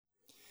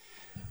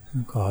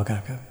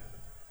Kohagaka.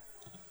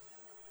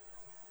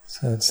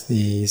 So it's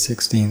the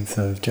 16th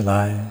of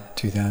July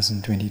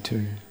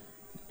 2022.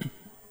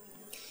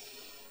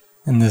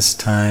 And this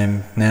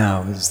time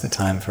now is the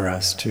time for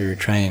us to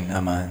train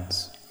our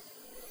minds,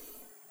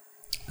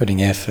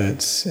 putting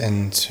efforts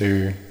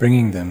into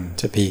bringing them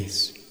to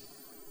peace,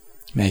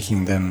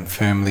 making them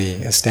firmly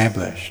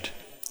established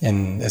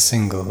in a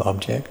single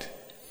object.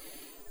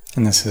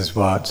 And this is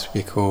what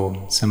we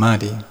call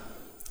samadhi,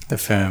 the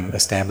firm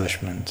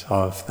establishment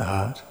of the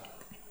heart.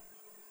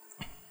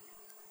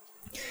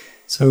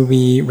 So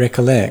we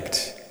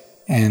recollect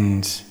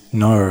and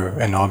know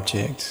an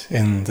object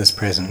in this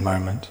present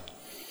moment.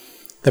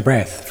 The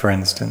breath, for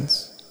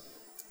instance,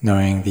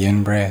 knowing the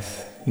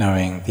in-breath,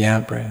 knowing the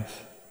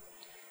out-breath.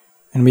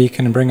 And we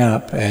can bring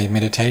up a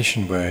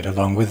meditation word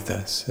along with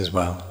this as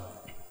well.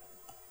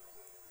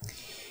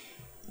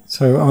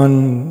 So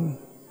when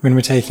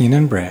we're taking an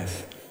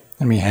in-breath,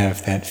 and we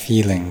have that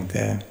feeling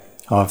there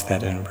of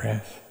that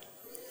in-breath,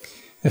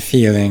 a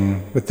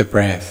feeling with the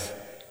breath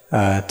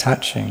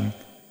touching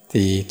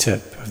the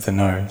tip of the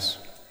nose.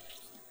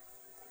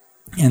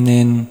 And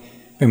then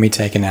when we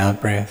take an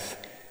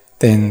out-breath,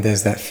 then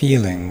there's that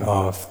feeling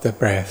of the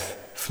breath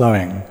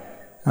flowing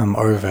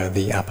over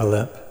the upper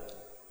lip.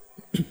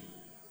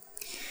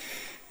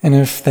 And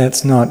if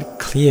that's not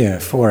clear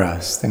for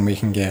us, then we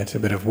can get a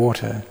bit of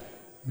water.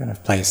 We're going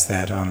to place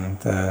that on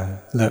the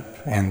lip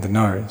and the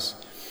nose.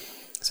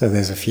 So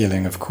there's a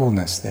feeling of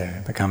coolness there,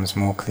 it becomes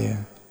more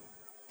clear.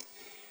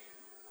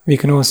 We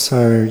can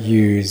also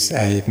use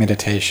a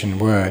meditation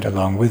word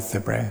along with the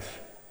breath.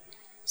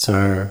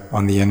 So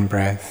on the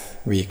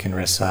in-breath we can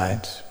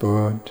recite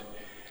Bud,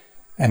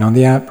 and on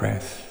the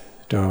out-breath,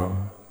 Do.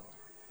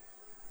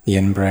 The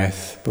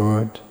in-breath,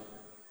 Bud,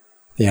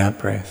 the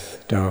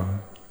out-breath, Do.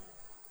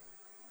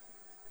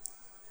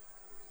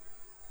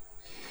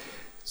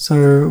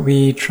 So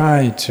we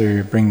try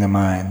to bring the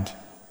mind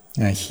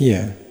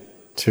here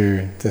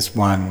to this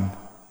one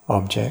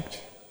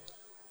object.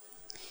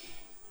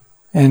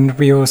 And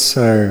we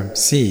also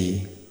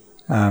see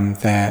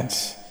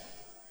that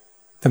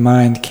the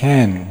mind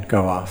can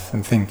go off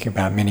and think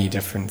about many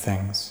different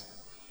things,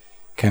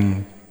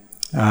 can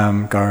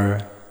go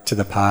to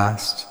the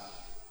past,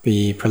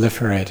 be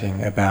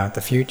proliferating about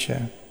the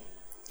future,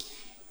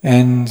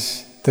 and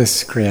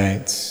this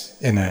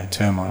creates inner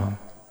turmoil.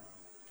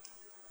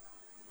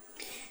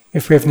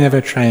 If we've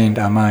never trained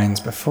our minds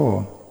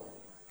before,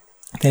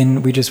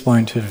 then we just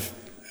won't have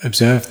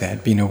observed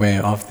that, been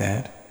aware of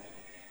that.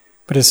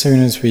 But as soon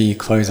as we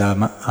close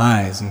our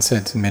eyes and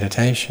sit in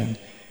meditation,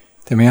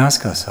 then we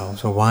ask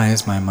ourselves, well, why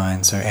is my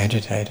mind so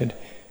agitated?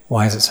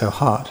 Why is it so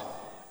hot?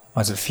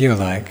 Why does it feel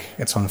like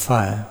it's on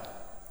fire?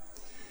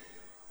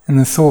 And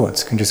the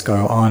thoughts can just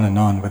go on and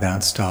on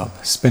without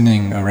stop,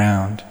 spinning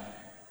around.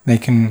 They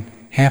can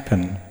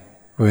happen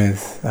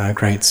with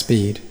great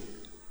speed.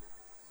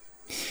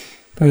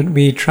 But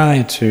we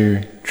try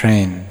to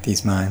train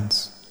these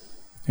minds,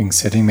 doing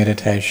sitting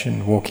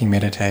meditation, walking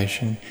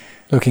meditation,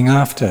 looking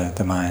after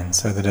the mind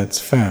so that it's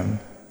firm,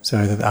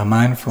 so that our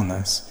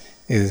mindfulness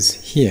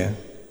is here.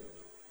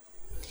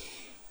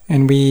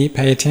 And we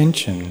pay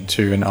attention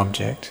to an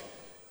object.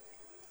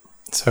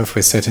 So if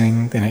we're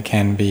sitting, then it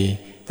can be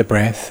the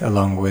breath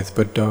along with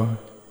Buddha.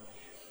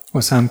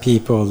 Or some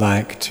people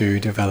like to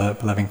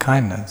develop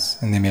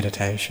loving-kindness in their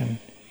meditation,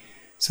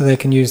 so they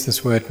can use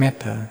this word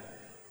metta.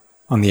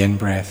 On the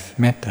in-breath,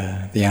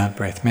 metta, the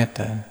out-breath,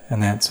 metta,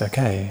 and that's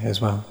okay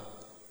as well.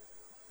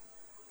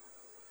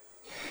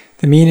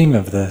 The meaning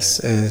of this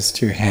is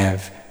to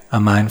have a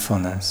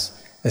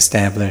mindfulness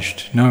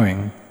established,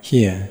 knowing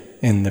here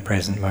in the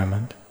present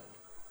moment.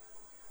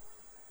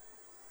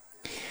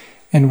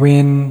 And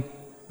when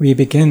we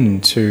begin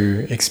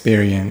to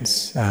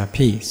experience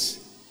peace,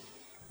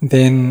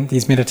 then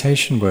these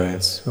meditation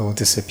words will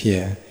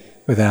disappear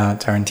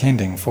without our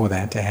intending for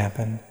that to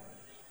happen.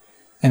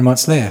 And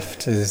what's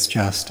left is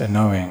just a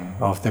knowing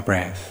of the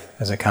breath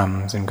as it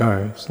comes and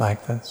goes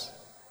like this.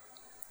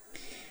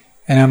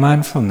 And our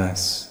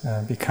mindfulness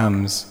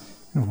becomes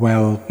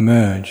well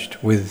merged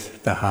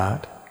with the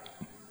heart.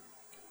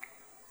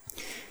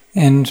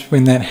 And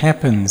when that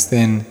happens,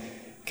 then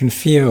it can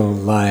feel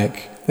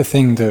like the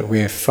thing that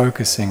we're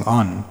focusing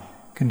on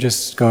can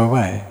just go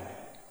away.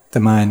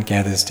 The mind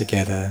gathers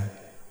together,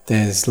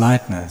 there's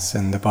lightness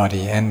in the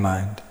body and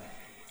mind,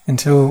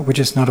 until we're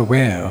just not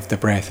aware of the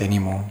breath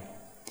anymore.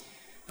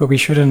 But we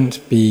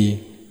shouldn't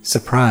be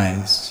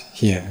surprised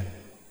here.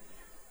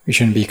 We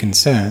shouldn't be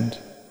concerned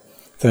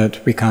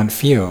that we can't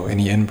feel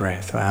any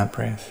in-breath or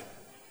out-breath.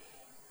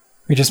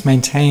 We just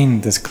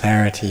maintain this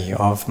clarity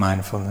of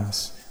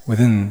mindfulness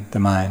within the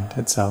mind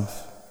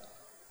itself.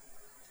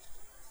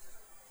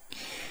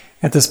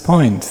 At this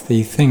point,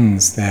 the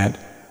things that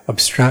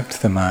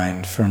obstruct the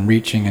mind from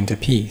reaching into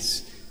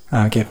peace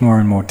get more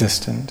and more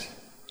distant,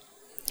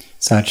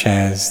 such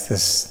as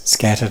this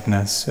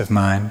scatteredness of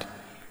mind,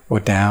 or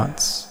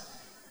doubts,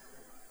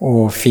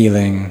 or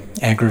feeling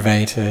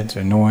aggravated,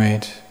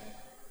 annoyed,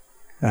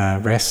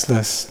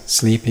 restless,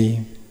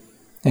 sleepy,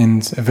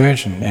 and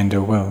aversion and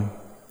ill will.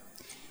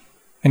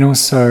 and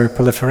also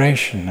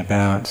proliferation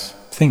about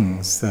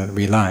things that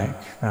we like,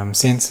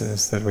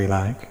 senses that we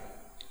like.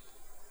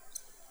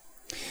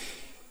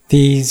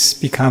 These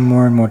become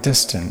more and more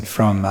distant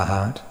from our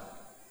heart,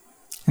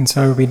 and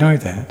so we know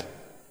that.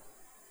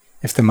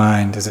 If the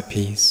mind is at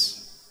peace,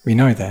 we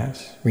know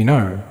that. We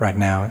know right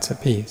now it's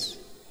at peace.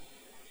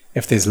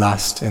 If there's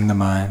lust in the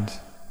mind,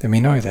 then we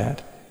know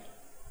that.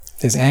 If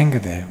there's anger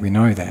there, we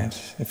know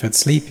that. If it's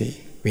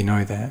sleepy, we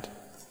know that.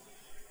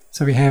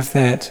 So we have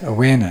that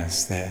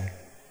awareness there.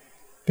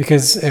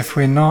 Because if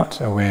we're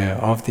not aware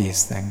of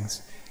these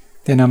things,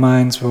 then our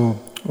minds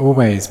will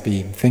always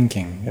be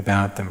thinking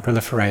about them,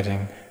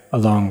 proliferating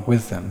along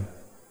with them.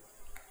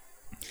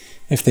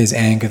 If there's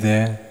anger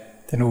there,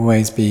 then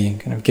always be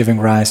kind of giving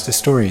rise to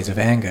stories of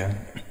anger.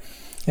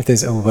 If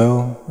there's ill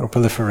will, it'll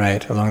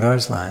proliferate along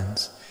those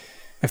lines.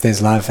 If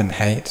there's love and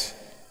hate,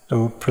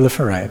 it'll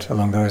proliferate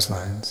along those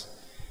lines.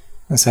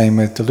 The same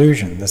with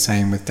delusion, the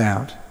same with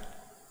doubt.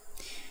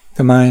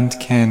 The mind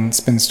can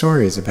spin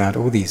stories about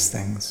all these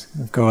things,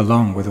 go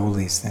along with all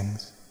these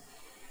things.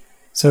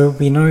 So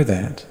we know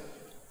that,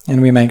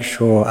 and we make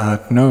sure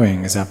our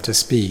knowing is up to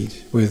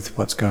speed with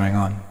what's going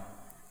on.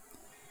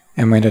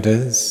 And when it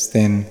is,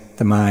 then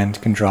the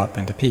mind can drop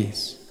into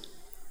peace.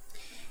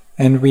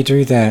 And we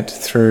do that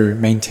through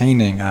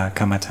maintaining our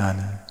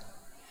kammatthana.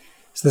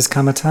 So this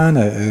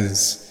kammatthana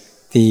is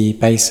the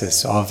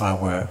basis of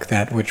our work,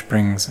 that which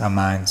brings our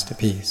minds to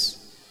peace.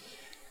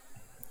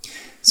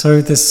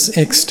 So this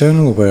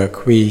external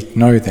work, we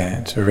know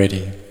that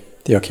already,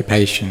 the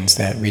occupations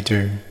that we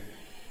do.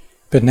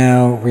 But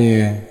now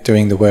we're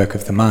doing the work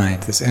of the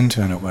mind, this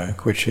internal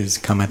work, which is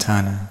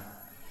kammatthana,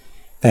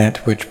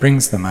 that which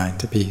brings the mind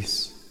to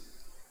peace.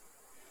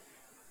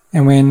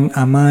 And when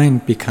our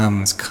mind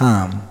becomes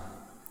calm,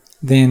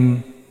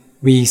 then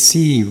we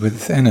see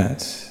within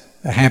it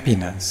a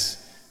happiness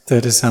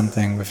that is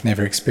something we've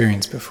never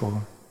experienced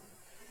before.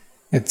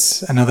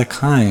 It's another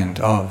kind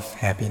of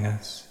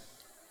happiness.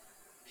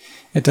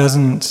 It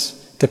doesn't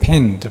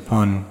depend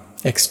upon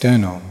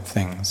external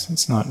things.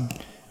 It's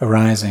not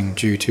arising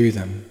due to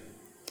them.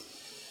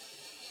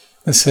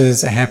 This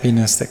is a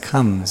happiness that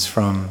comes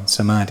from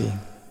samadhi.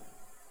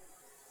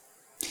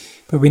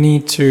 But we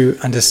need to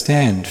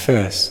understand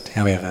first,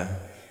 however,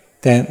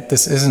 that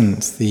this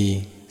isn't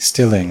the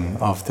stilling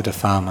of the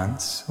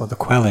defilements or the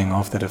quelling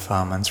of the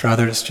defilements.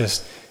 Rather, it's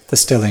just the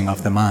stilling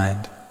of the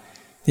mind.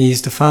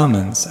 These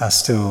defilements are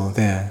still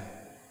there.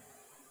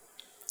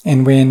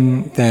 And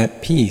when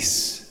that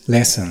peace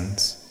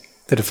lessens,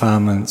 the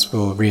defilements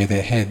will rear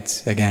their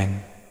heads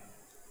again.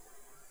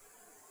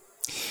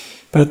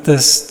 But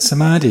this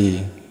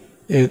samadhi,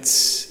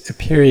 it's a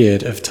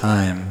period of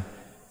time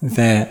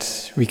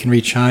that we can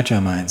recharge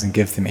our minds and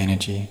give them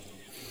energy,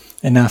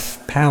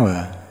 enough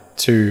power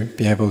to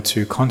be able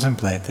to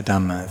contemplate the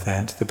Dhamma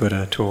that the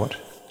Buddha taught.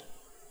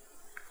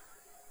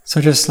 So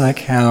just like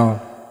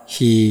how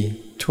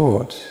he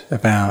taught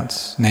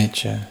about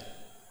nature,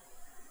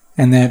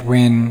 and that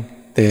when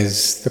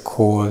there's the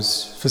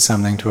cause for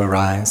something to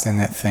arise, then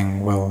that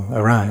thing will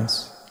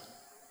arise.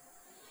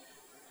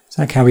 It's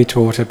like how we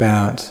taught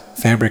about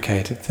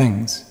fabricated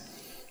things.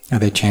 Are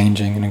they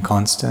changing and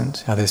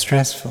inconstant? Are they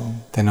stressful?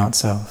 They're not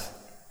self.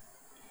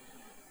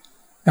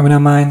 And when our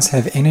minds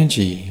have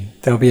energy,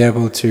 they'll be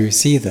able to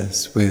see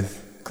this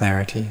with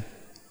clarity.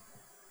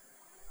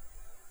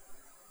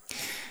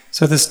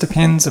 So this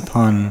depends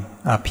upon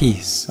our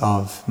peace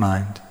of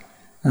mind,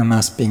 and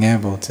us being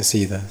able to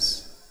see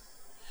this.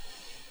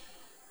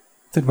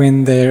 That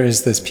when there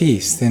is this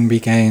peace, then we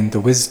gain the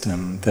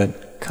wisdom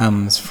that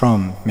comes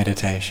from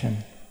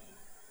meditation.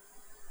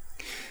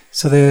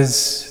 So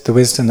there's the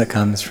wisdom that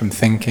comes from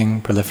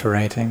thinking,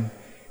 proliferating,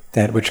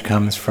 that which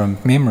comes from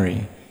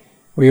memory.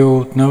 We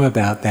all know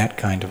about that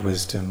kind of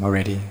wisdom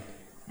already.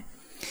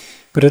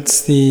 But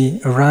it's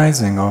the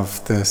arising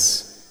of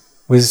this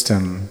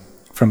wisdom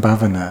from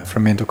bhavana,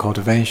 from mental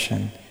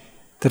cultivation,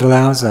 that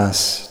allows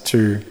us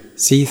to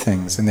see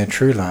things in their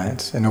true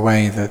light in a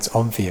way that's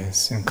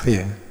obvious and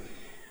clear,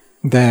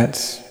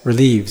 that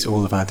relieves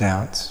all of our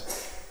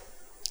doubts.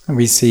 And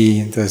we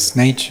see this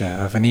nature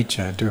of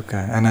anicca,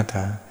 dukkha,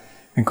 anatta,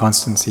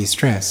 inconstancy,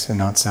 stress, and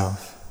not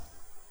self.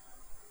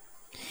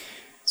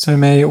 So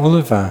may all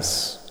of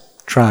us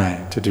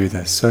try to do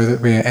this so that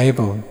we are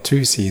able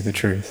to see the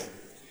truth,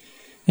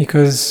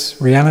 because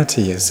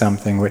reality is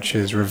something which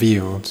is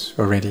revealed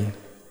already.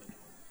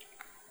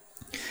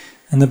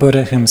 And the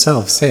Buddha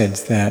himself said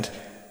that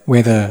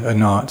whether or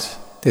not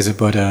there's a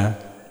Buddha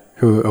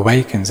who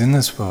awakens in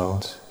this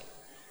world,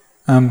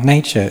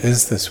 nature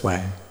is this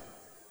way.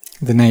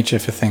 The nature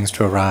for things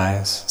to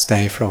arise,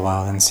 stay for a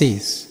while, and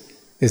cease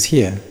is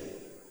here.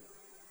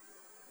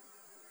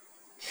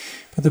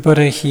 But the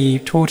Buddha, he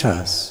taught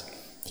us,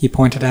 he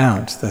pointed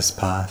out this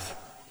path.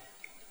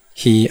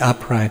 He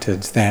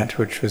uprighted that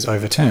which was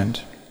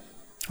overturned,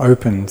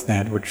 opened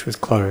that which was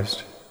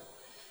closed.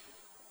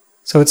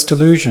 So it's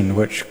delusion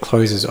which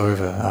closes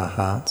over our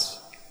hearts.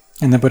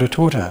 And the Buddha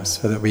taught us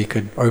so that we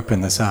could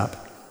open this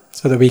up,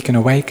 so that we can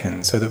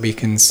awaken, so that we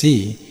can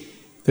see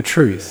the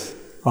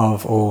truth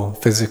of all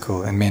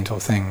physical and mental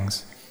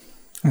things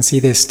and see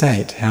their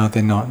state, how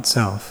they're not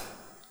self,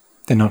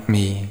 they're not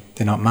me,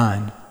 they're not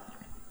mine.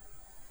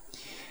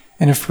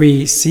 And if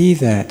we see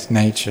that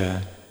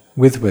nature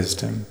with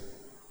wisdom,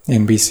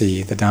 then we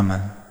see the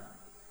Dhamma.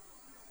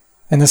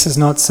 And this is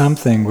not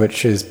something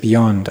which is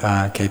beyond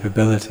our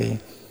capability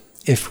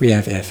if we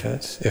have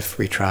effort, if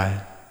we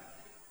try.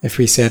 If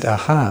we set our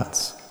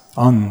hearts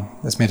on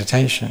this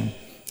meditation,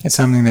 it's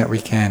something that we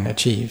can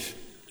achieve.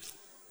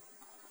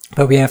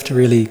 But we have to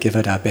really give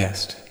it our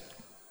best.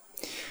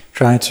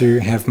 Try to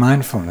have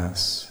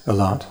mindfulness a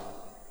lot.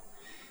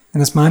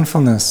 And this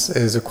mindfulness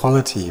is a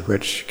quality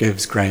which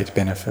gives great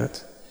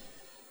benefit.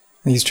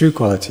 These true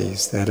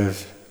qualities, that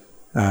of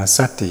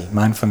sati,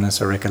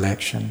 mindfulness or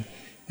recollection,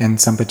 and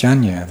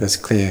sampajanya, this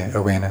clear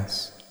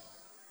awareness.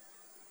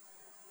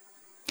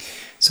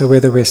 So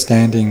whether we're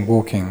standing,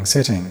 walking,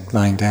 sitting,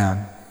 lying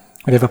down,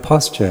 whatever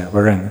posture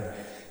we're in,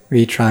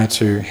 we try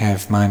to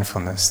have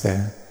mindfulness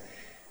there.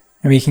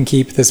 And we can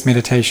keep this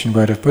meditation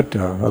word of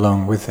Buddha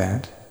along with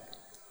that.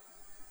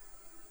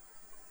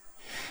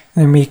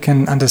 And we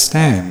can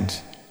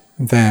understand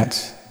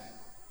that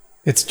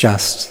it's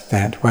just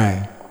that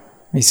way.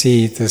 We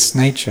see this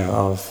nature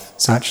of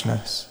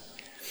suchness.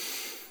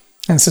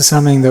 And this is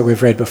something that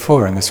we've read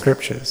before in the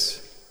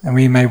scriptures. And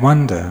we may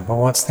wonder, well,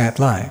 what's that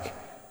like?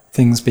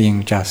 Things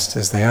being just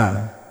as they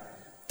are.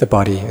 The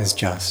body is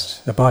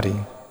just a body.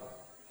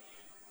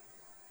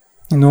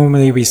 And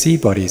normally we see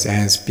bodies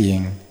as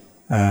being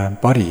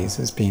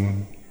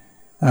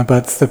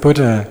but the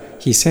Buddha,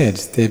 he said,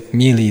 they're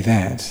merely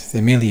that,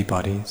 they're merely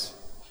bodies.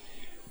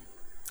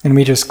 And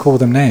we just call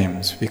them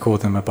names, we call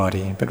them a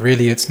body, but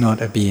really it's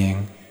not a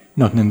being,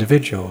 not an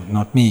individual,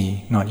 not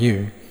me, not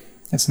you.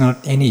 It's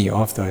not any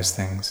of those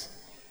things.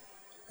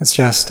 It's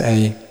just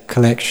a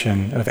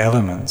collection of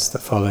elements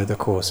that follow the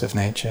course of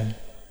nature.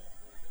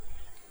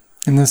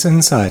 And this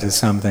insight is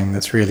something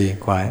that's really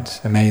quite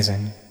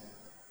amazing.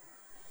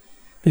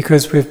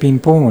 Because we've been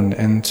born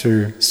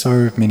into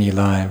so many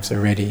lives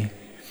already,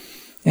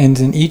 and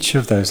in each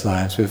of those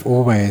lives we've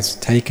always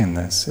taken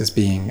this as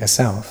being a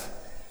self.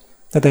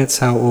 That's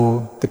how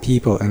all the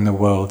people in the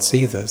world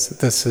see this, that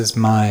this is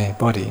my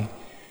body,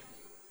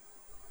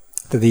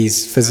 that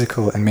these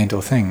physical and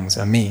mental things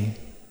are me.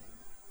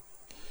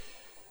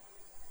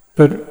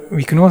 But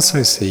we can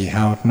also see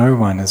how no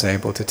one is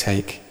able to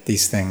take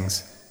these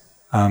things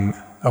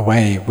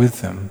away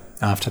with them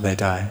after they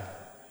die.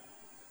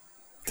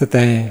 That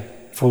they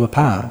fall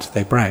apart,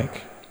 they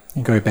break,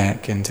 and go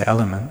back into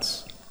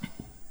elements.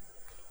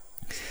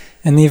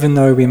 And even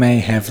though we may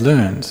have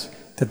learned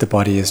that the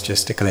body is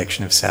just a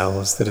collection of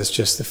cells, that it's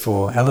just the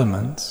 4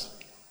 elements,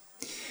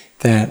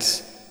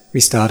 that we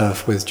start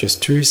off with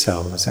just 2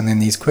 cells, and then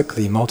these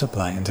quickly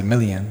multiply into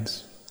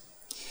millions.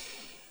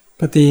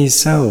 But these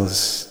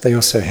cells, they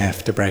also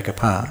have to break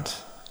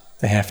apart.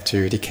 They have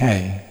to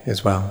decay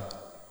as well.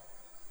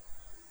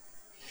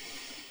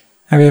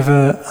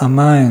 However, our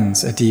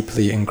minds are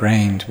deeply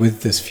ingrained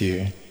with this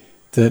view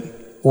that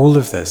all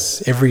of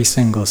this, every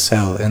single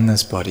cell in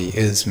this body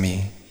is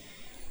me.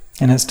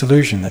 And it's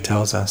delusion that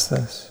tells us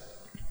this.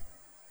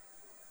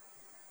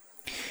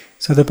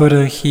 So the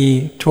Buddha,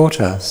 he taught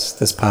us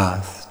this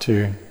path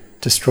to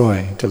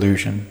destroy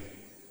delusion.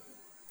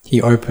 He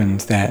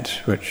opened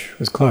that which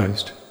was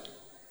closed.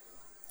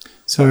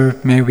 So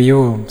may we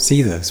all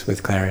see this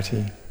with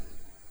clarity.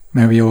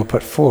 May we all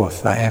put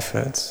forth our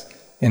efforts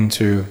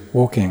into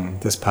walking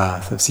this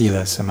path of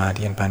sila,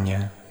 samadhi and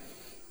panya,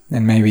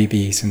 and may we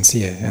be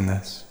sincere in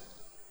this.